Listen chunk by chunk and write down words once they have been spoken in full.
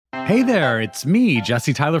Hey there, it's me,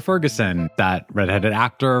 Jesse Tyler Ferguson, that redheaded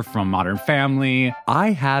actor from Modern Family.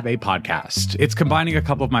 I have a podcast. It's combining a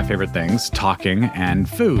couple of my favorite things, talking and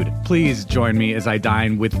food. Please join me as I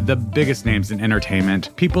dine with the biggest names in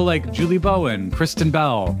entertainment. People like Julie Bowen, Kristen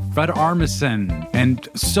Bell, Fred Armisen, and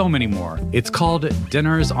so many more. It's called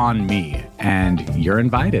Dinners on Me, and you're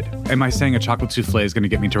invited. Am I saying a chocolate souffle is going to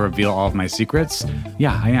get me to reveal all of my secrets?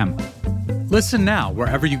 Yeah, I am. Listen now,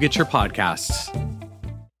 wherever you get your podcasts.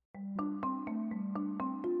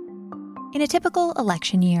 In a typical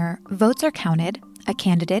election year, votes are counted, a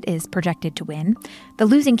candidate is projected to win, the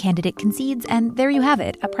losing candidate concedes, and there you have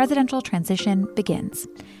it, a presidential transition begins.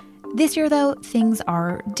 This year, though, things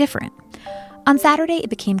are different. On Saturday, it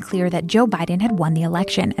became clear that Joe Biden had won the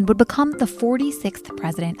election and would become the 46th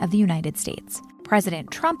president of the United States.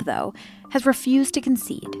 President Trump, though, has refused to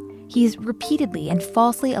concede. He's repeatedly and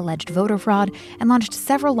falsely alleged voter fraud and launched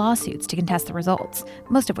several lawsuits to contest the results,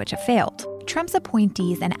 most of which have failed. Trump's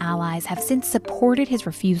appointees and allies have since supported his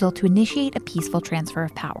refusal to initiate a peaceful transfer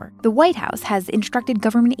of power. The White House has instructed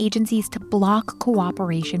government agencies to block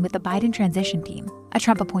cooperation with the Biden transition team. A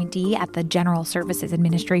Trump appointee at the General Services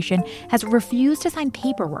Administration has refused to sign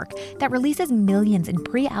paperwork that releases millions in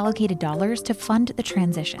pre-allocated dollars to fund the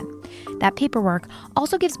transition. That paperwork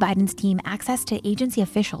also gives Biden's team access to agency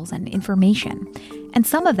officials and information. And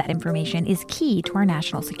some of that information is key to our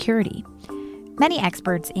national security. Many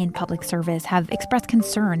experts in public service have expressed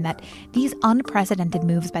concern that these unprecedented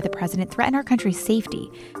moves by the president threaten our country's safety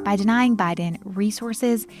by denying Biden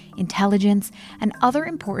resources, intelligence, and other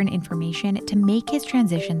important information to make his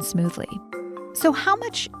transition smoothly. So how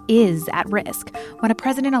much is at risk when a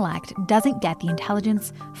president-elect doesn't get the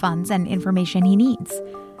intelligence, funds, and information he needs?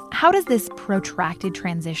 How does this protracted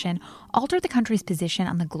transition alter the country's position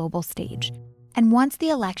on the global stage? And once the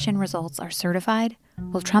election results are certified,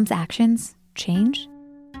 will Trump's actions change?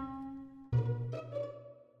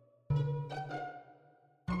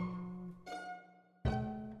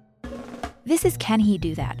 This is Can He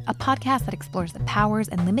Do That, a podcast that explores the powers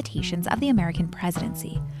and limitations of the American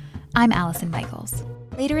presidency. I'm Allison Michaels.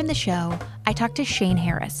 Later in the show, I talked to Shane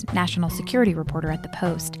Harris, national security reporter at The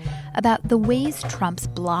Post, about the ways Trump's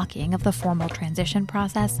blocking of the formal transition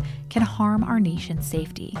process can harm our nation's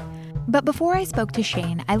safety. But before I spoke to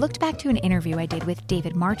Shane, I looked back to an interview I did with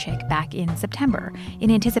David Marchick back in September in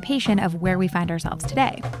anticipation of where we find ourselves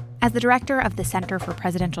today. As the director of the Center for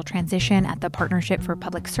Presidential Transition at the Partnership for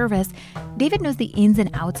Public Service, David knows the ins and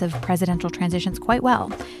outs of presidential transitions quite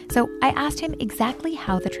well. So I asked him exactly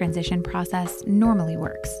how the transition process normally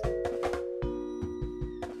works.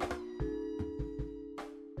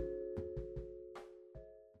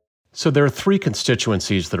 So there are three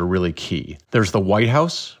constituencies that are really key. There's the White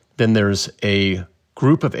House. Then there's a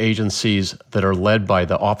group of agencies that are led by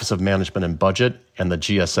the Office of Management and Budget and the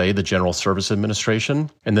GSA, the General Services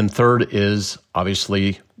Administration. And then third is,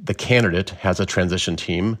 obviously, the candidate has a transition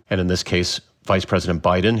team. And in this case, Vice President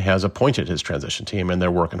Biden has appointed his transition team, and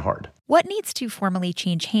they're working hard. What needs to formally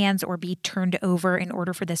change hands or be turned over in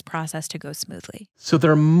order for this process to go smoothly? So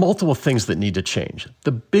there are multiple things that need to change.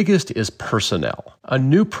 The biggest is personnel. A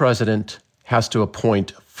new president has to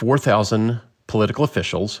appoint 4,000 political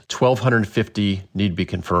officials, 1,250 need to be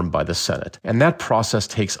confirmed by the Senate. And that process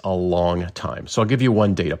takes a long time. So I'll give you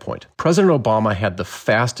one data point. President Obama had the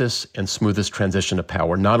fastest and smoothest transition to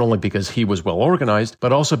power, not only because he was well organized,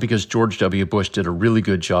 but also because George W. Bush did a really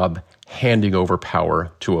good job handing over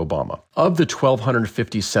power to Obama. Of the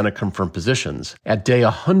 1,250 Senate confirmed positions, at day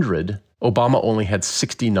 100, Obama only had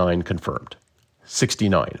 69 confirmed.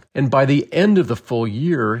 69. And by the end of the full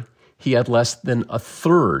year, he had less than a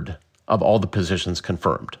third of all the positions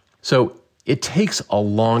confirmed. So it takes a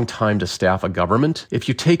long time to staff a government. If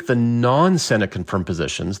you take the non-Senate confirmed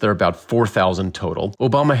positions, there are about 4,000 total.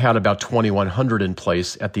 Obama had about 2,100 in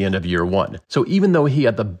place at the end of year one. So even though he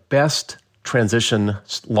had the best transition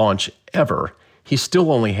launch ever, he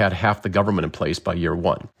still only had half the government in place by year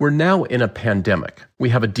one. We're now in a pandemic. We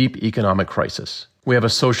have a deep economic crisis. We have a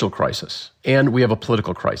social crisis. And we have a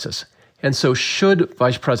political crisis. And so should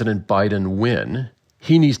Vice President Biden win,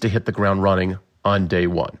 he needs to hit the ground running on day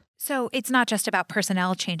one. So it's not just about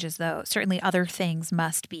personnel changes, though. Certainly other things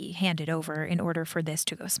must be handed over in order for this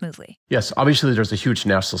to go smoothly. Yes, obviously there's a huge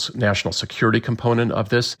national security component of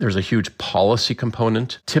this. There's a huge policy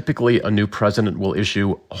component. Typically, a new president will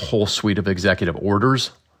issue a whole suite of executive orders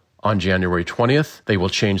on January 20th. They will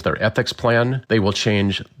change their ethics plan. They will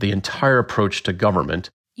change the entire approach to government.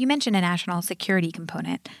 You mentioned a national security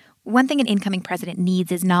component. One thing an incoming president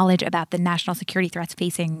needs is knowledge about the national security threats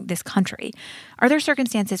facing this country. Are there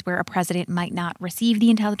circumstances where a president might not receive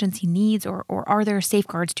the intelligence he needs, or are there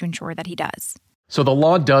safeguards to ensure that he does? So the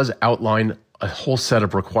law does outline a whole set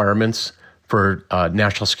of requirements for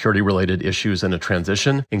national security-related issues in a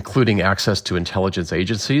transition, including access to intelligence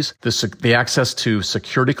agencies. The access to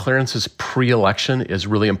security clearances pre-election is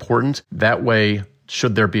really important. That way,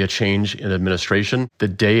 should there be a change in administration, the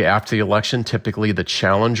day after the election, typically the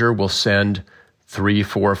challenger will send 300,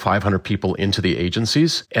 400, 500 people into the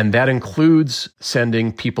agencies. And that includes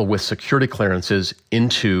sending people with security clearances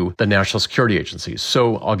into the national security agencies.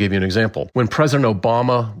 So I'll give you an example. When President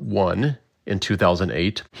Obama won in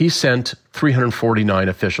 2008, he sent 349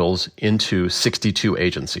 officials into 62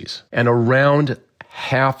 agencies. And around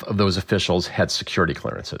half of those officials had security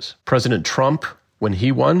clearances. President Trump, when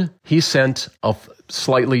he won, he sent a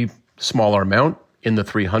slightly smaller amount in the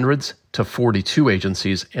 300s to 42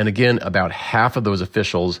 agencies. And again, about half of those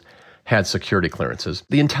officials had security clearances.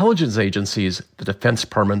 The intelligence agencies, the Defense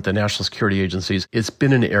Department, the national security agencies, it's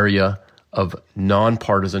been an area of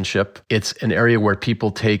nonpartisanship. It's an area where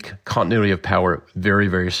people take continuity of power very,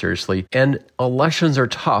 very seriously. And elections are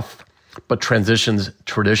tough, but transitions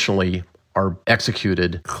traditionally are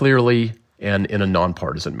executed clearly and in a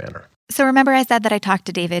nonpartisan manner. So remember I said that I talked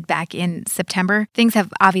to David back in September? Things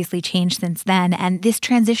have obviously changed since then, and this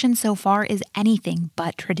transition so far is anything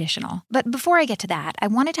but traditional. But before I get to that, I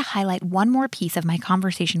wanted to highlight one more piece of my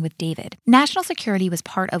conversation with David. National security was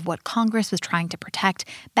part of what Congress was trying to protect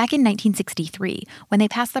back in 1963 when they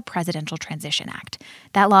passed the Presidential Transition Act.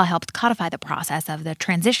 That law helped codify the process of the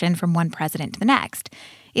transition from one president to the next.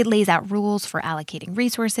 It lays out rules for allocating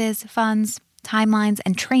resources, funds, timelines,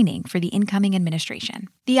 and training for the incoming administration.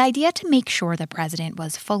 The idea to make sure the president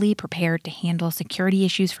was fully prepared to handle security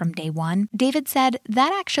issues from day one, David said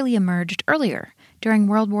that actually emerged earlier, during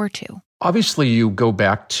World War II. Obviously, you go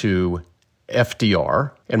back to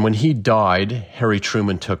FDR, and when he died, Harry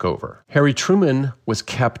Truman took over. Harry Truman was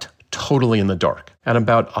kept totally in the dark. And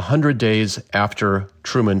about 100 days after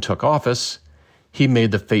Truman took office, he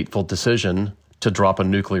made the fateful decision to drop a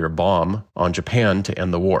nuclear bomb on Japan to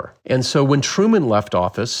end the war. And so when Truman left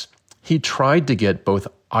office, he tried to get both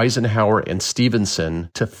Eisenhower and Stevenson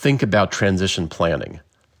to think about transition planning,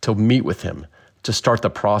 to meet with him, to start the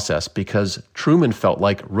process, because Truman felt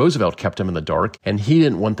like Roosevelt kept him in the dark, and he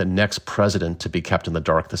didn't want the next president to be kept in the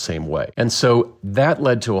dark the same way. And so that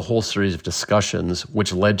led to a whole series of discussions,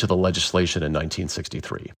 which led to the legislation in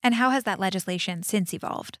 1963. And how has that legislation since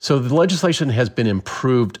evolved? So the legislation has been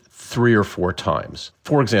improved 3 or 4 times.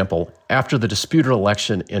 For example, after the disputed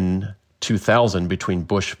election in 2000 between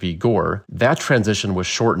Bush v. Gore, that transition was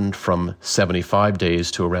shortened from 75 days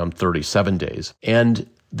to around 37 days. And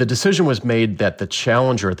the decision was made that the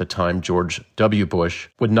challenger at the time, George W. Bush,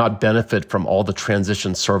 would not benefit from all the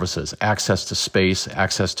transition services, access to space,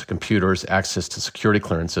 access to computers, access to security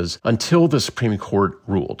clearances, until the Supreme Court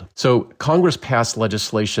ruled. So Congress passed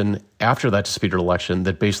legislation after that disputed election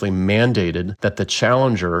that basically mandated that the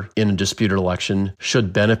challenger in a disputed election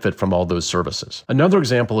should benefit from all those services. Another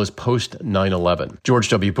example is post 9/11. George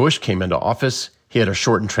W. Bush came into office, he had a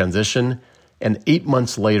shortened transition, and 8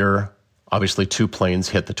 months later, obviously, 2 planes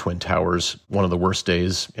hit the Twin Towers, one of the worst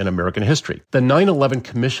days in American history. The 9/11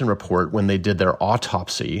 Commission report, when they did their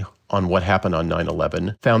autopsy on what happened on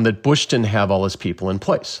 9/11, found that Bush didn't have all his people in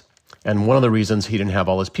place. And one of the reasons he didn't have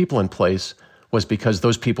all his people in place was because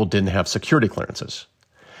those people didn't have security clearances.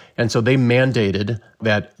 And so they mandated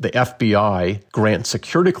that the FBI grant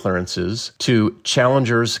security clearances to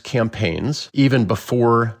challengers' campaigns even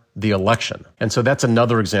before the election. And so that's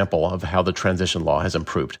another example of how the transition law has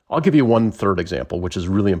improved. I'll give you one third example, which is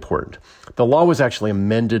really important. The law was actually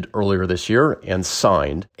amended earlier this year and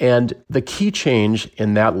signed. And the key change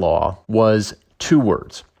in that law was 2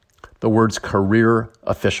 words, the words career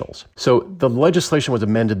officials. So the legislation was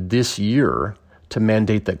amended this year to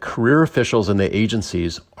mandate that career officials in the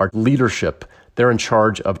agencies are leadership. They're in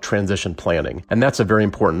charge of transition planning. And that's a very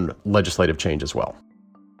important legislative change as well.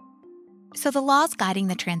 So the laws guiding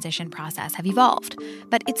the transition process have evolved,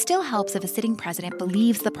 but it still helps if a sitting president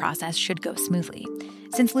believes the process should go smoothly.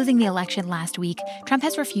 Since losing the election last week, Trump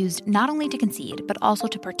has refused not only to concede, but also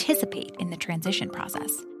to participate in the transition process.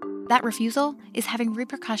 That refusal is having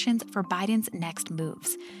repercussions for Biden's next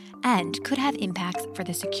moves and could have impacts for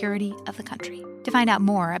the security of the country. To find out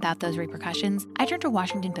more about those repercussions, I turned to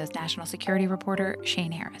Washington Post national security reporter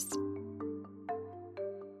Shane Harris.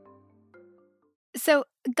 So,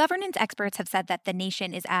 governance experts have said that the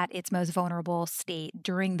nation is at its most vulnerable state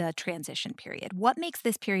during the transition period. What makes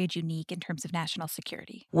this period unique in terms of national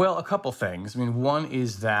security? Well, a couple things. I mean, one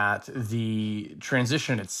is that the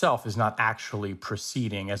transition itself is not actually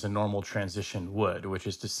proceeding as a normal transition would, which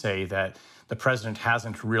is to say that the president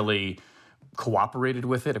hasn't really cooperated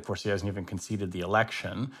with it. Of course, he hasn't even conceded the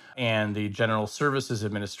election. And the General Services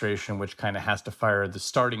Administration, which kind of has to fire the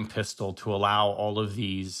starting pistol to allow all of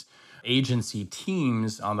these agency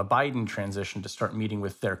teams on the Biden transition to start meeting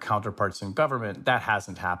with their counterparts in government, that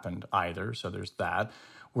hasn't happened either. So there's that.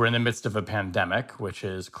 We're in the midst of a pandemic, which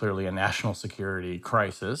is clearly a national security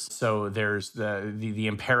crisis. So there's the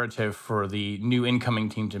imperative for the new incoming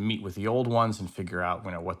team to meet with the old ones and figure out,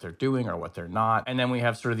 what they're doing or what they're not. And then we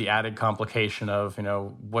have sort of the added complication of,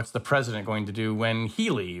 what's the president going to do when he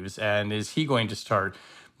leaves? And is he going to start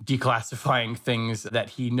declassifying things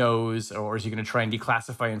that he knows, or is he going to try and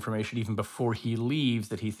declassify information even before he leaves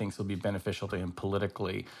that he thinks will be beneficial to him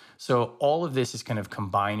politically? So all of this is kind of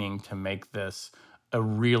combining to make this a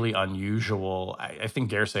really unusual, I think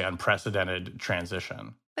dare say unprecedented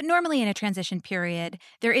transition. But normally in a transition period,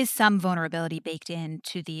 there is some vulnerability baked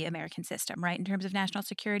into the American system, right? In terms of national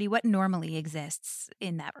security, what normally exists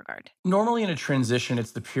in that regard? Normally in a transition,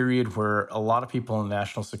 it's the period where a lot of people in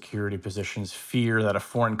national security positions fear that a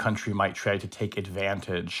foreign country might try to take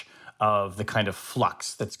advantage of the kind of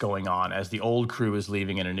flux that's going on as the old crew is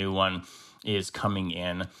leaving and a new one is coming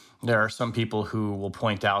in. There are some people who will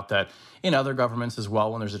point out that in other governments as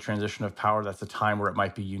well, when there's a transition of power, that's a time where it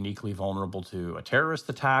might be uniquely vulnerable to a terrorist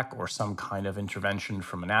attack or some kind of intervention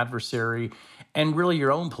from an adversary. And really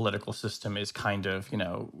your own political system is kind of,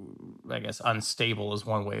 I guess unstable is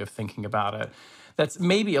one way of thinking about it. That's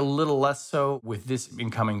maybe a little less so with this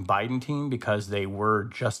incoming Biden team because they were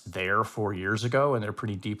just there 4 years ago and they're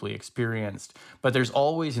pretty deeply experienced. But there's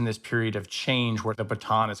always in this period of change where the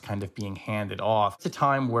baton is kind of being handed off. It's a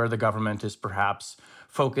time where the government is perhaps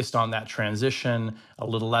focused on that transition, a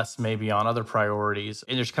little less maybe on other priorities.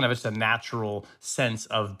 And there's kind of just a natural sense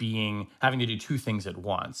of having to do two things at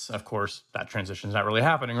once. Of course, that transition is not really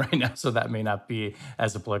happening right now, so that may not be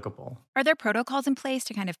as applicable. Are there protocols in place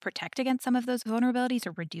to kind of protect against some of those vulnerabilities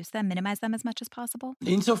or reduce them, minimize them as much as possible?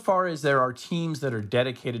 Insofar as there are teams that are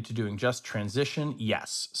dedicated to doing just transition,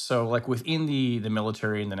 yes. So like within the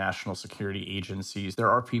military and the national security agencies,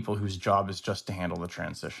 there are people whose job is just to handle the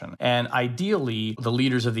transition. And ideally, the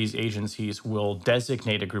leaders of these agencies will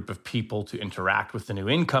designate a group of people to interact with the new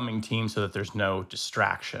incoming team so that there's no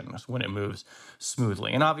distractions when it moves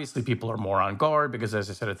smoothly. And obviously people are more on guard because, as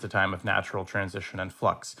I said, it's a time of natural transition and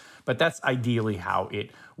flux. But that's ideally how it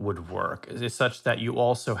would work. It's such that you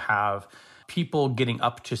also have people getting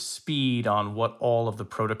up to speed on what all of the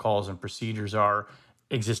protocols and procedures are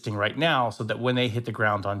existing right now so that when they hit the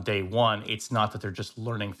ground on day one, it's not that they're just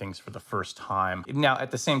learning things for the first time. Now,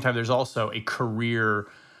 at the same time, there's also a career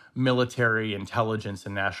military intelligence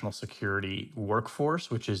and national security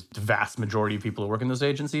workforce, which is the vast majority of people who work in those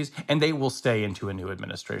agencies, and they will stay into a new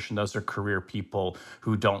administration. Those are career people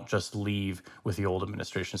who don't just leave with the old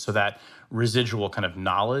administration. So that residual kind of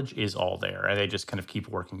knowledge is all there, and they just kind of keep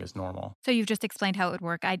working as normal. So you've just explained how it would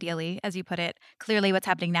work ideally, as you put it. Clearly, what's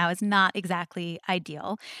happening now is not exactly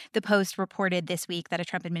ideal. The Post reported this week that a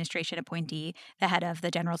Trump administration appointee, the head of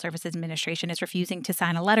the General Services Administration, is refusing to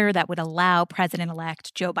sign a letter that would allow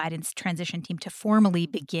President-elect Joe Biden's transition team to formally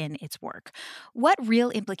begin its work. What real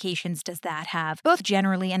implications does that have, both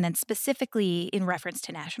generally and then specifically in reference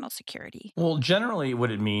to national security? Well, generally what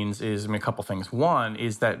it means is, a couple things. One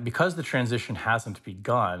is that because the transition hasn't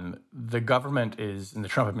begun, the government and the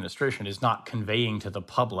Trump administration is not conveying to the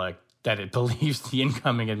public that it believes the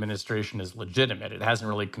incoming administration is legitimate. It hasn't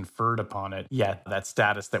really conferred upon it yet, that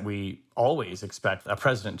status that we always expect a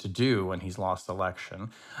president to do when he's lost election.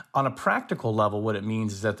 On a practical level, what it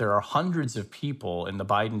means is that there are hundreds of people in the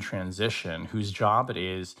Biden transition whose job it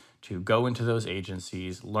is to go into those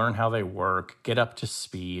agencies, learn how they work, get up to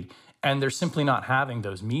speed, and they're simply not having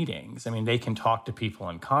those meetings. They can talk to people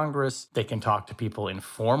in Congress. They can talk to people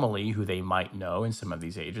informally who they might know in some of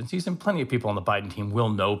these agencies. And plenty of people on the Biden team will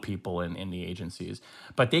know people in the agencies.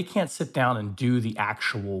 But they can't sit down and do the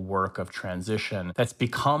actual work of transition that's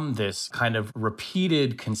become this kind of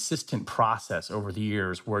repeated, consistent process over the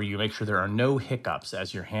years where you make sure there are no hiccups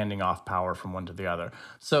as you're handing off power from one to the other.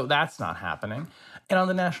 So that's not happening. And on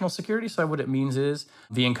the national security side, what it means is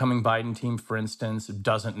the incoming Biden team, for instance,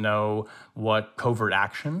 doesn't know what covert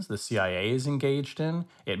actions the CIA is engaged in.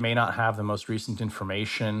 It may not have the most recent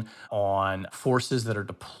information on forces that are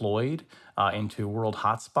deployed into world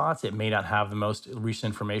hotspots. It may not have the most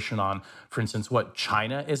recent information on, for instance, what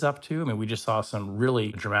China is up to. We just saw some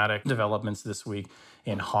really dramatic developments this week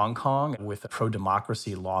in Hong Kong with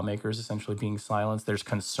pro-democracy lawmakers essentially being silenced. There's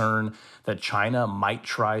concern that China might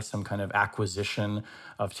try some kind of acquisition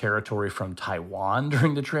of territory from Taiwan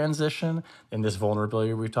during the transition in this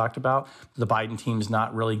vulnerability we talked about. The Biden team's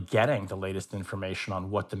not really getting the latest information on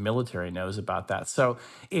what the military knows about that. So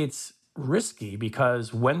it's risky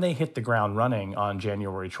because when they hit the ground running on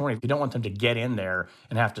January 20th, you don't want them to get in there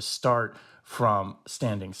and have to start from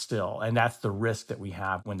standing still. And that's the risk that we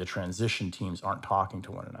have when the transition teams aren't talking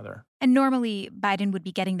to one another. And normally, Biden would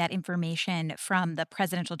be getting that information from the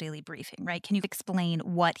presidential daily briefing, right? Can you explain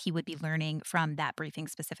what he would be learning from that briefing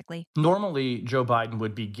specifically? Normally, Joe Biden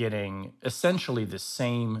would be getting essentially the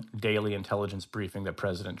same daily intelligence briefing that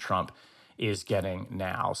President Trump is getting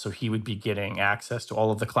now. So he would be getting access to all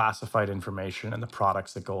of the classified information and the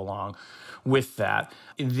products that go along with that.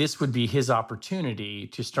 This would be his opportunity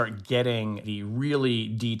to start getting the really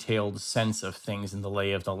detailed sense of things in the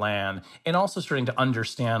lay of the land, and also starting to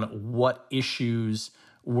understand what issues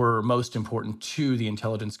were most important to the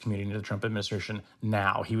intelligence community and to the Trump administration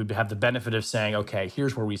now. He would have the benefit of saying, okay,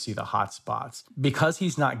 here's where we see the hot spots. Because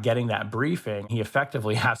he's not getting that briefing, he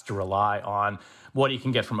effectively has to rely on what he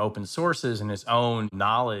can get from open sources and his own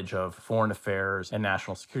knowledge of foreign affairs and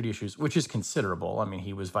national security issues, which is considerable. I mean,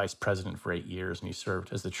 he was vice president for 8 years and he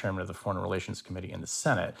served as the chairman of the Foreign Relations Committee in the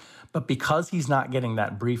Senate. But because he's not getting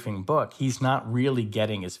that briefing book, he's not really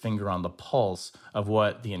getting his finger on the pulse of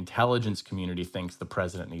what the intelligence community thinks the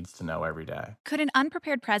president needs to know every day. Could an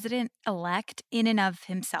unprepared president-elect in and of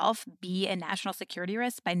himself be a national security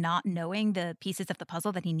risk by not knowing the pieces of the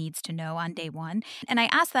puzzle that he needs to know on day one? And I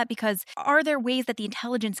ask that because are there ways that the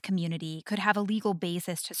intelligence community could have a legal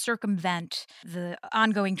basis to circumvent the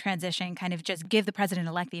ongoing transition, kind of just give the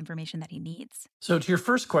president-elect the information that he needs? So to your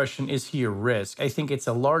first question, is he a risk? I think it's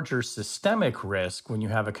a larger systemic risk when you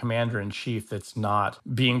have a commander-in-chief that's not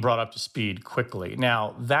being brought up to speed quickly.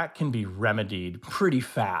 Now, that can be remedied pretty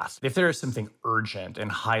fast. If there is something urgent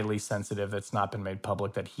and highly sensitive that's not been made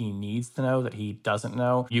public that he needs to know, that he doesn't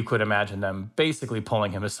know, you could imagine them basically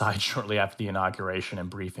pulling him aside shortly after the inauguration and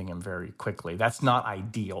briefing him very quickly. That's not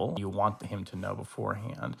ideal. You want him to know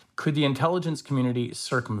beforehand. Could the intelligence community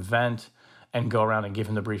circumvent and go around and give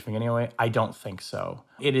him the briefing anyway? I don't think so.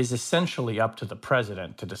 It is essentially up to the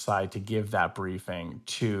president to decide to give that briefing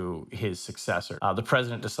to his successor. The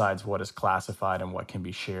president decides what is classified and what can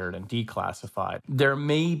be shared and declassified. There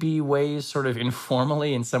may be ways sort of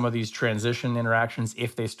informally in some of these transition interactions,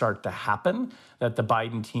 if they start to happen, that the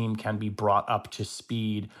Biden team can be brought up to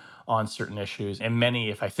speed on certain issues. And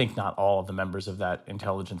many, if I think not all of the members of that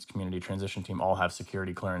intelligence community transition team all have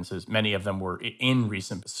security clearances. Many of them were in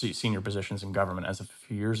recent senior positions in government as of a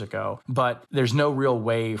few years ago. But there's no real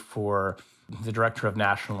way for the director of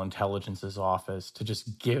national intelligence's office to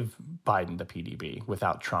just give Biden the PDB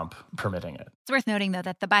without Trump permitting it. It's worth noting, though,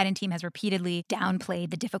 that the Biden team has repeatedly downplayed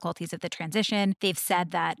the difficulties of the transition. They've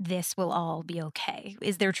said that this will all be okay.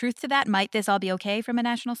 Is there truth to that? Might this all be okay from a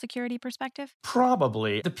national security perspective?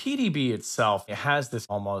 Probably. The PDB itself, it has this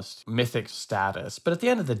almost mythic status. But at the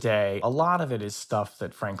end of the day, a lot of it is stuff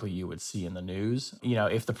that, frankly, you would see in the news. You know,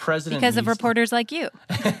 if the president Because of reporters like you.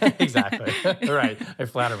 Exactly. Right. I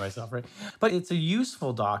flatter myself, right? But it's a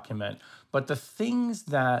useful document. But the things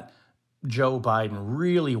that Joe Biden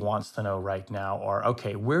really wants to know right now are,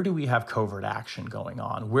 okay, where do we have covert action going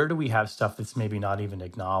on? Where do we have stuff that's maybe not even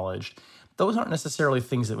acknowledged? Those aren't necessarily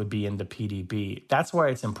things that would be in the PDB. That's why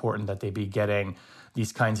it's important that they be getting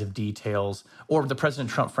these kinds of details, or the President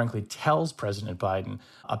Trump, frankly, tells President Biden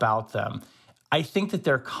about them. I think that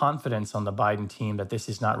their confidence on the Biden team that this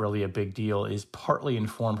is not really a big deal is partly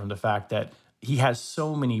informed from the fact that he has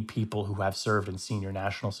so many people who have served in senior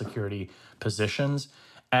national security positions,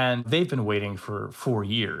 and they've been waiting for 4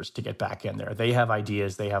 years to get back in there. They have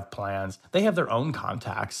ideas, they have plans, they have their own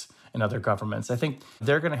contacts in other governments. I think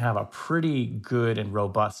they're going to have a pretty good and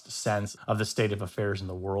robust sense of the state of affairs in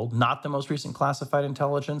the world. Not the most recent classified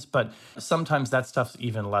intelligence, but sometimes that stuff's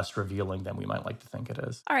even less revealing than we might like to think it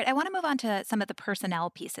is. All right, I want to move on to some of the personnel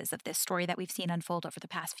pieces of this story that we've seen unfold over the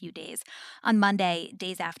past few days. On Monday,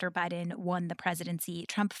 days after Biden won the presidency,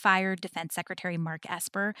 Trump fired Defense Secretary Mark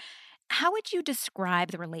Esper. How would you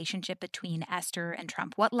describe the relationship between Esper and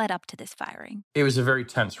Trump? What led up to this firing? It was a very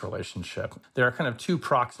tense relationship. There are kind of two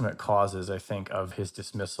proximate causes, I think, of his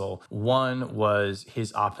dismissal. One was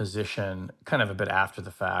his opposition, kind of a bit after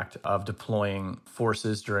the fact, of deploying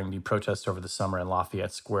forces during the protests over the summer in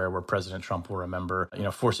Lafayette Square, where President Trump will remember,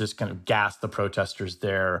 forces kind of gassed the protesters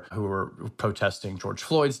there who were protesting George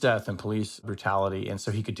Floyd's death and police brutality. And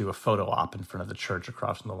so he could do a photo op in front of the church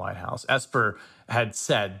across from the White House. Esper had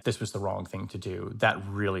said this was the wrong thing to do. That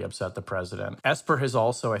really upset the president. Esper has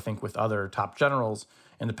also, I think, with other top generals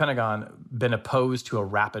in the Pentagon, been opposed to a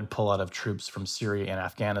rapid pullout of troops from Syria and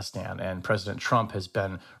Afghanistan. And President Trump has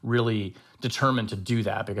been really determined to do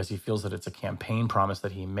that because he feels that it's a campaign promise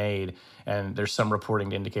that he made. And there's some reporting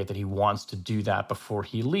to indicate that he wants to do that before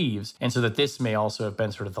he leaves. And so that this may also have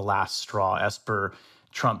been sort of the last straw. Esper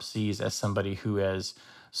Trump sees as somebody who has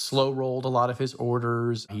slow-rolled a lot of his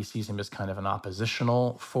orders. He sees him as kind of an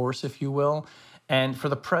oppositional force, if you will. And for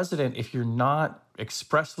the president, if you're not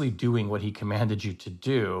expressly doing what he commanded you to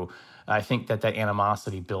do, I think that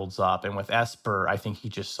animosity builds up. And with Esper, I think he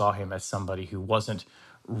just saw him as somebody who wasn't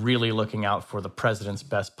really looking out for the president's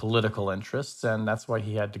best political interests, and that's why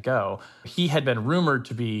he had to go. He had been rumored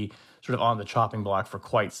to be sort of on the chopping block for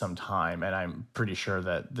quite some time, and I'm pretty sure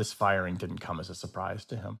that this firing didn't come as a surprise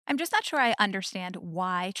to him. I'm just not sure I understand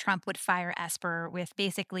why Trump would fire Esper with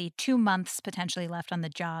basically 2 months potentially left on the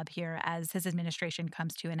job here as his administration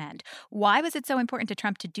comes to an end. Why was it so important to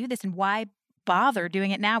Trump to do this, and why bother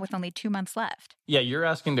doing it now with only 2 months left? Yeah, you're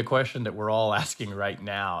asking the question that we're all asking right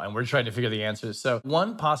now, and we're trying to figure the answers. So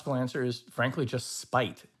one possible answer is, frankly, just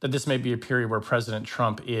spite. That this may be a period where President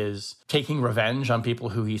Trump is taking revenge on people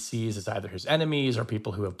who he sees as either his enemies or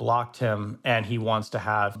people who have blocked him, and he wants to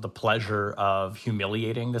have the pleasure of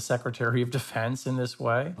humiliating the Secretary of Defense in this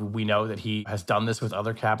way. We know that he has done this with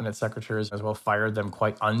other cabinet secretaries as well, fired them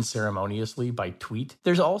quite unceremoniously by tweet.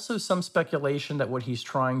 There's also some speculation that what he's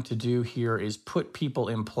trying to do here is put people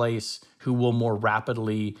in place who will more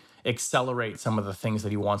rapidly accelerate some of the things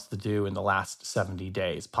that he wants to do in the last 70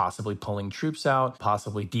 days, possibly pulling troops out,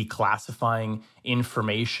 possibly declassifying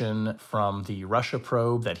information from the Russia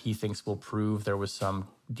probe that he thinks will prove there was some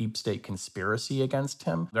deep state conspiracy against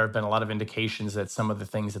him. There have been a lot of indications that some of the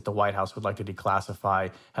things that the White House would like to declassify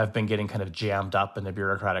have been getting kind of jammed up in the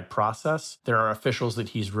bureaucratic process. There are officials that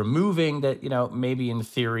he's removing that, maybe in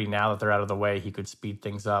theory, now that they're out of the way, he could speed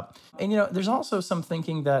things up. And, there's also some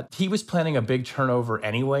thinking that he was planning a big turnover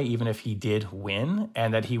anyway, even if he did win,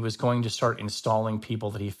 and that he was going to start installing people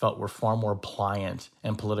that he felt were far more pliant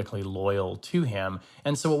and politically loyal to him.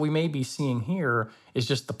 And so what we may be seeing here is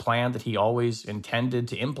just the plan that he always intended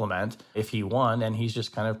to implement if he won, and he's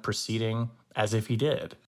just kind of proceeding as if he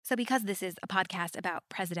did. So because this is a podcast about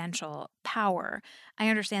presidential power, I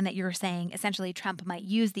understand that you're saying essentially Trump might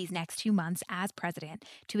use these next 2 months as president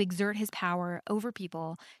to exert his power over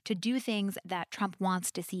people, to do things that Trump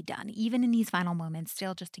wants to see done, even in these final moments,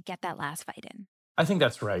 still just to get that last fight in. I think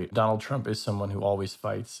that's right. Donald Trump is someone who always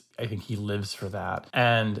fights. I think he lives for that.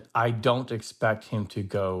 And I don't expect him to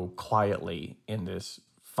go quietly in this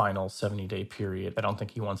final 70-day period. I don't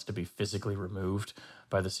think he wants to be physically removed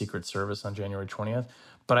by the Secret Service on January 20th.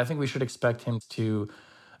 But I think we should expect him to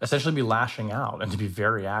essentially be lashing out and to be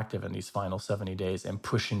very active in these final 70 days and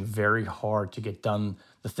pushing very hard to get done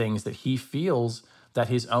the things that he feels that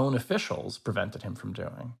his own officials prevented him from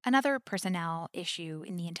doing. Another personnel issue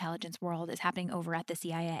in the intelligence world is happening over at the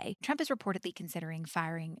CIA. Trump is reportedly considering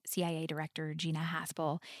firing CIA Director Gina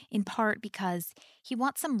Haspel, in part because he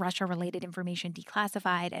wants some Russia-related information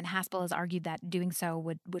declassified, and Haspel has argued that doing so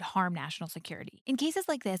would harm national security. In cases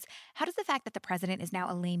like this, how does the fact that the president is now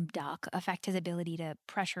a lame duck affect his ability to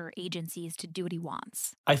pressure agencies to do what he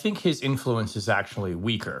wants? I think his influence is actually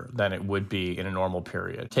weaker than it would be in a normal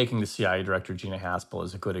period. Taking the CIA Director Gina Haspel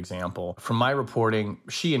is a good example. From my reporting,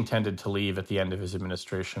 she intended to leave at the end of his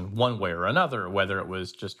administration one way or another, whether it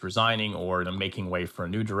was just resigning or making way for a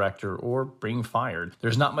new director or being fired.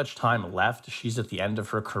 There's not much time left. She's at the end of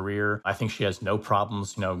her career. I think she has no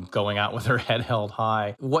problems, going out with her head held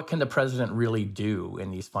high. What can the president really do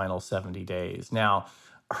in these final 70 days? Now,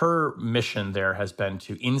 her mission there has been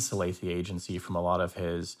to insulate the agency from a lot of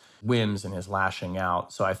his whims and his lashing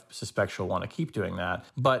out. So I suspect she'll want to keep doing that.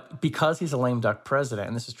 But because he's a lame duck president,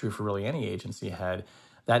 and this is true for really any agency head,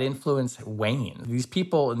 that influence wanes. These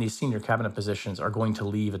people in these senior cabinet positions are going to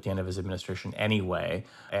leave at the end of his administration anyway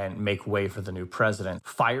and make way for the new president.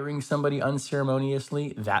 Firing somebody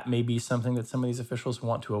unceremoniously, that may be something that some of these officials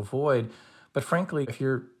want to avoid. But frankly, if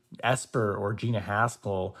you're Esper or Gina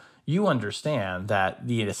Haspel, you understand that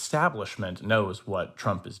the establishment knows what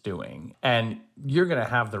Trump is doing. And you're going to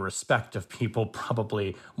have the respect of people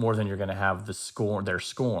probably more than you're going to have their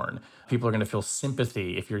scorn. People are going to feel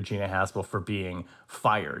sympathy if you're Gina Haspel for being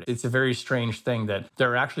fired. It's a very strange thing that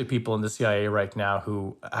there are actually people in the CIA right now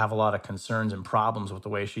who have a lot of concerns and problems with the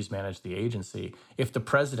way she's managed the agency. If the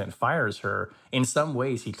president fires her, in some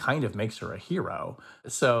ways, he kind of makes her a hero.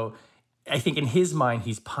 So I think in his mind,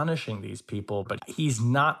 he's punishing these people, but he's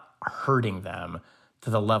not hurting them to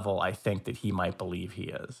the level I think that he might believe he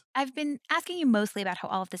is. I've been asking you mostly about how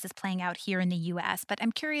all of this is playing out here in the U.S., but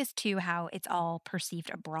I'm curious, too, how it's all perceived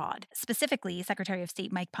abroad. Specifically, Secretary of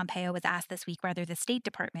State Mike Pompeo was asked this week whether the State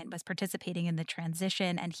Department was participating in the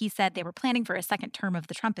transition, and he said they were planning for a second term of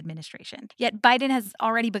the Trump administration. Yet Biden has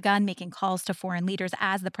already begun making calls to foreign leaders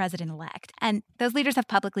as the president-elect, and those leaders have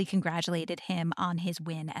publicly congratulated him on his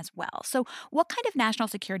win as well. So what kind of national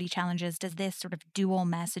security challenges does this sort of dual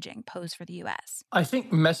messaging pose for the U.S.? I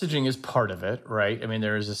think messaging is part of it, right? I mean,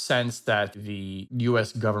 there is a sense that the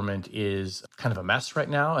U.S. government is kind of a mess right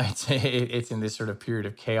now. It's in this sort of period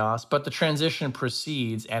of chaos, but the transition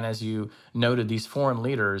proceeds. And as you noted, these foreign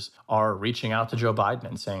leaders are reaching out to Joe Biden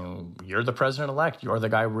and saying, you're the president-elect. You're the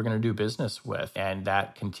guy we're going to do business with. And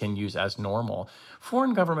that continues as normal.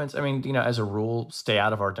 Foreign governments, I mean, as a rule, stay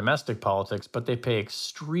out of our domestic politics, but they pay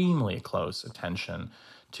extremely close attention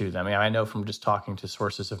to them. I know from just talking to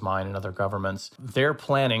sources of mine in other governments, they're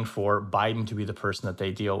planning for Biden to be the person that they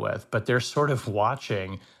deal with, but they're sort of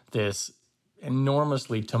watching this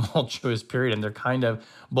enormously tumultuous period, and they're kind of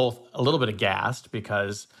both a little bit aghast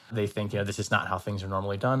because they think, this is not how things are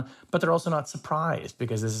normally done, but they're also not surprised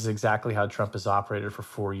because this is exactly how Trump has operated for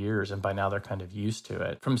 4 years, and by now they're kind of used to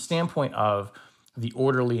it. From the standpoint of the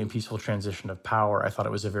orderly and peaceful transition of power, I thought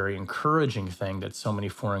it was a very encouraging thing that so many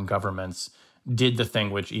foreign governments did the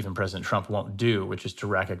thing which even President Trump won't do, which is to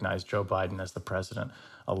recognize Joe Biden as the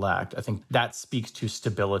president-elect. I think that speaks to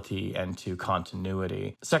stability and to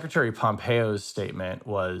continuity. Secretary Pompeo's statement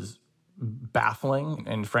was baffling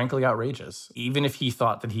and frankly outrageous. Even if he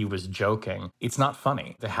thought that he was joking, it's not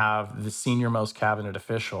funny to have the senior-most cabinet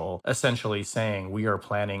official essentially saying, we are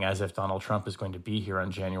planning as if Donald Trump is going to be here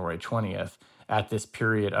on January 20th. At this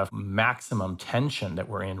period of maximum tension that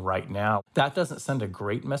we're in right now. That doesn't send a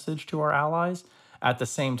great message to our allies. At the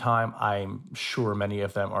same time, I'm sure many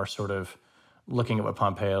of them are sort of looking at what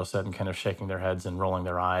Pompeo said and kind of shaking their heads and rolling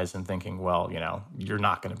their eyes and thinking, well, you're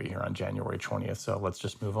not going to be here on January 20th, so let's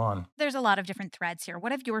just move on. There's a lot of different threads here.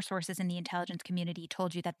 What have your sources in the intelligence community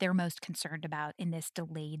told you that they're most concerned about in this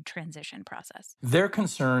delayed transition process? Their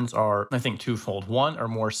concerns are, I think, twofold. One, are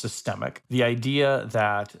more systemic. The idea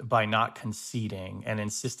that by not conceding and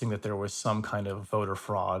insisting that there was some kind of voter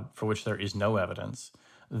fraud for which there is no evidence,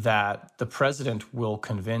 that the president will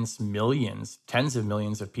convince millions, tens of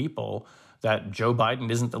millions of people that Joe Biden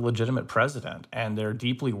isn't the legitimate president. And they're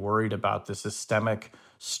deeply worried about the systemic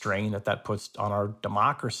strain that puts on our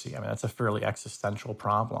democracy. I mean, that's a fairly existential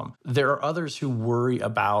problem. There are others who worry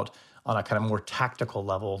about, on a kind of more tactical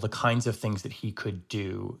level, the kinds of things that he could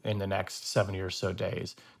do in the next 70 or so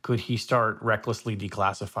days. Could he start recklessly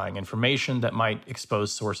declassifying information that might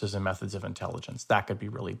expose sources and methods of intelligence? That could be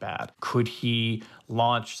really bad. Could he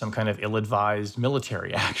launch some kind of ill-advised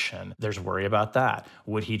military action? There's worry about that.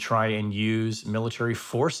 Would he try and use military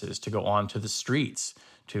forces to go onto the streets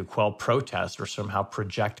to quell protest or somehow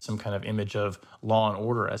project some kind of image of law and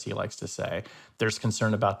order, as he likes to say? There's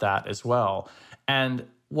concern about that as well. And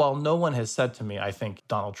while no one has said to me, I think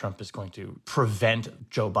Donald Trump is going to prevent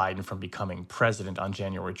Joe Biden from becoming president on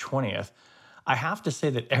January 20th, I have to say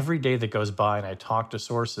that every day that goes by and I talk to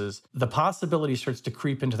sources, the possibility starts to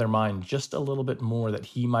creep into their mind just a little bit more that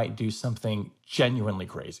he might do something genuinely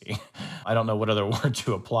crazy. I don't know what other word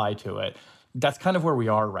to apply to it. That's kind of where we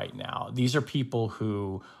are right now. These are people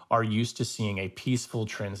who are used to seeing a peaceful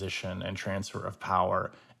transition and transfer of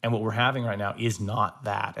power. And what we're having right now is not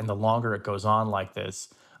that. And the longer it goes on like this,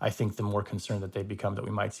 I think the more concerned that they become that we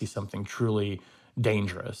might see something truly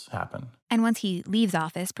dangerous happen. And once he leaves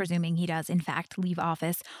office, presuming he does in fact leave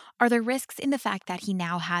office, are there risks in the fact that he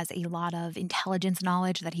now has a lot of intelligence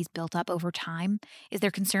knowledge that he's built up over time? Is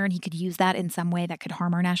there concern he could use that in some way that could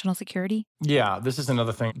harm our national security? Yeah, this is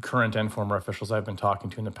another thing current and former officials I've been talking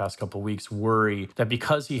to in the past couple of weeks worry that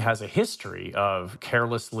because he has a history of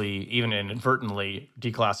carelessly, even inadvertently,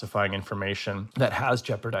 declassifying information that has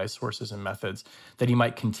jeopardized sources and methods, that he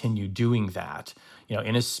might continue doing that.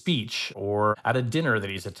 In a speech or at a dinner that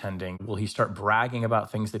he's attending, will he start bragging about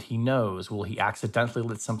things that he knows? Will he accidentally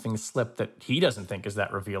let something slip that he doesn't think is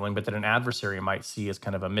that revealing, but that an adversary might see as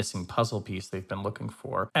kind of a missing puzzle piece they've been looking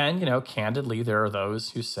for? And, candidly, there are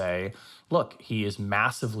those who say, look, he is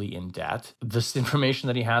massively in debt. This information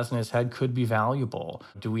that he has in his head could be valuable.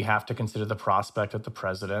 Do we have to consider the prospect that the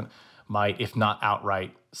president might, if not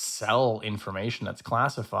outright sell information that's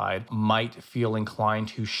classified, might feel inclined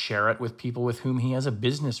to share it with people with whom he has a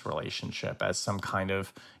business relationship as some kind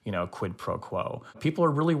of, quid pro quo? People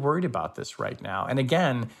are really worried about this right now. And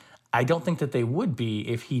again, I don't think that they would be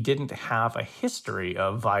if he didn't have a history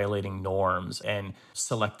of violating norms and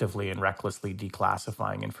selectively and recklessly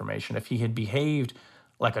declassifying information. If he had behaved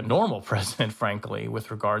like a normal president, frankly,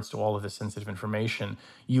 with regards to all of this sensitive information,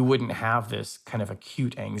 you wouldn't have this kind of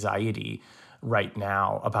acute anxiety right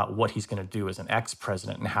now about what he's going to do as an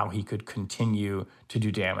ex-president and how he could continue to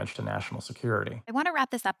do damage to national security. I want to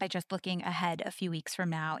wrap this up by just looking ahead a few weeks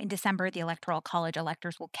from now. In December, the Electoral College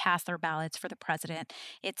electors will cast their ballots for the president.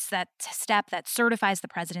 It's that step that certifies the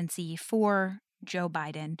presidency for Joe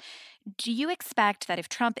Biden. Do you expect that if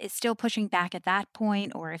Trump is still pushing back at that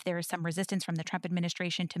point, or if there is some resistance from the Trump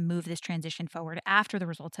administration to move this transition forward after the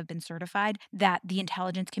results have been certified, that the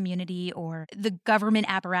intelligence community or the government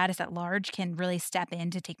apparatus at large can really step in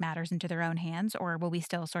to take matters into their own hands? Or will we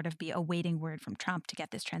still sort of be awaiting word from Trump to get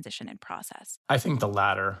this transition in process? I think the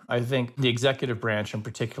latter. I think the executive branch, and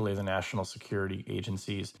particularly the national security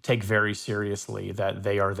agencies, take very seriously that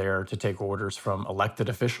they are there to take orders from elected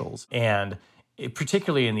officials. And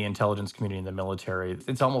particularly in the intelligence community and the military,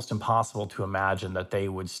 it's almost impossible to imagine that they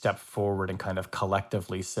would step forward and kind of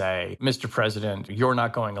collectively say, Mr. President, you're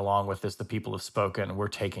not going along with this. The people have spoken. We're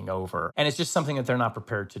taking over. And it's just something that they're not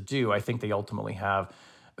prepared to do. I think they ultimately have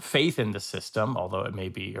faith in the system, although it may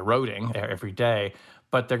be eroding every day,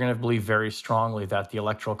 but they're going to believe very strongly that the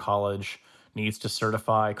Electoral College needs to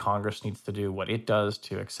certify, Congress needs to do what it does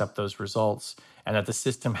to accept those results, and that the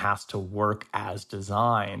system has to work as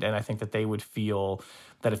designed. And I think that they would feel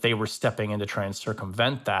that if they were stepping in to try and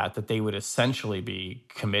circumvent that they would essentially be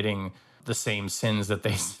committing the same sins that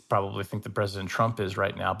they probably think that President Trump is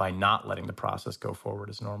right now by not letting the process go forward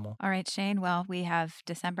as normal. All right, Shane. Well, we have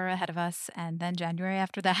December ahead of us and then January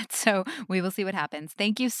after that, so we will see what happens.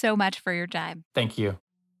 Thank you so much for your time. Thank you.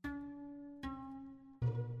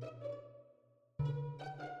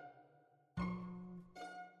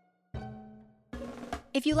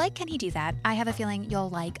 If you like Can He Do That, I have a feeling you'll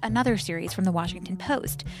like another series from The Washington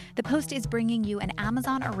Post. The Post is bringing you an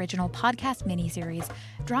Amazon original podcast miniseries,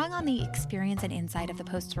 drawing on the experience and insight of the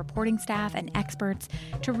Post's reporting staff and experts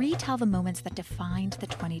to retell the moments that defined the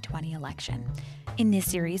 2020 election. In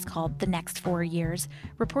this series, called The Next 4 Years,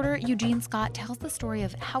 reporter Eugene Scott tells the story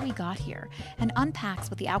of how we got here and unpacks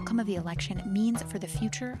what the outcome of the election means for the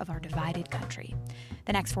future of our divided country.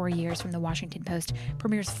 The Next 4 Years from The Washington Post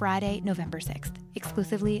premieres Friday, November 6th,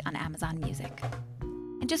 exclusively on Amazon Music.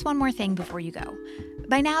 And just one more thing before you go.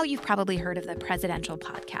 By now, you've probably heard of the Presidential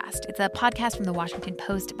Podcast. It's a podcast from The Washington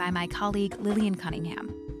Post by my colleague Lillian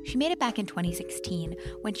Cunningham. She made it back in 2016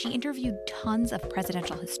 when she interviewed tons of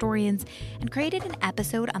presidential historians and created an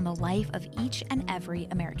episode on the life of each and every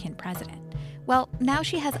American president. Well, now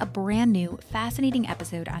she has a brand new, fascinating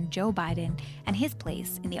episode on Joe Biden and his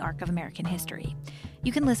place in the arc of American history.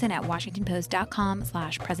 You can listen at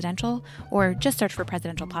washingtonpost.com/presidential or just search for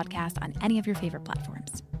Presidential Podcast on any of your favorite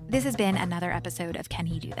platforms. This has been another episode of Can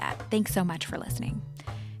He Do That? Thanks so much for listening.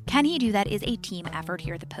 Can He Do That is a team effort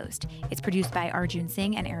here at The Post. It's produced by Arjun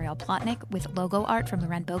Singh and Ariel Plotnick, with logo art from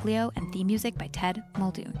Loren Boglio and theme music by Ted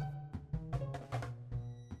Muldoon.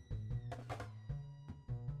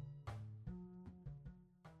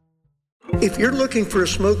 If you're looking for a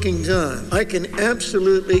smoking gun, I can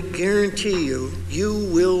absolutely guarantee you, you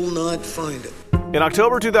will not find it. In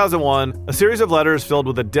October 2001, a series of letters filled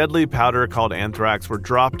with a deadly powder called anthrax were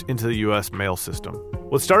dropped into the U.S. mail system.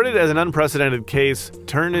 What started as an unprecedented case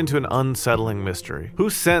turned into an unsettling mystery. Who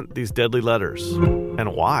sent these deadly letters?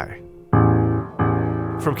 And why?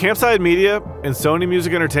 From Campside Media and Sony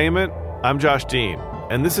Music Entertainment, I'm Josh Dean,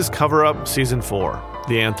 and this is Cover Up Season 4,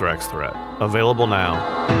 The Anthrax Threat, available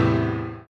now.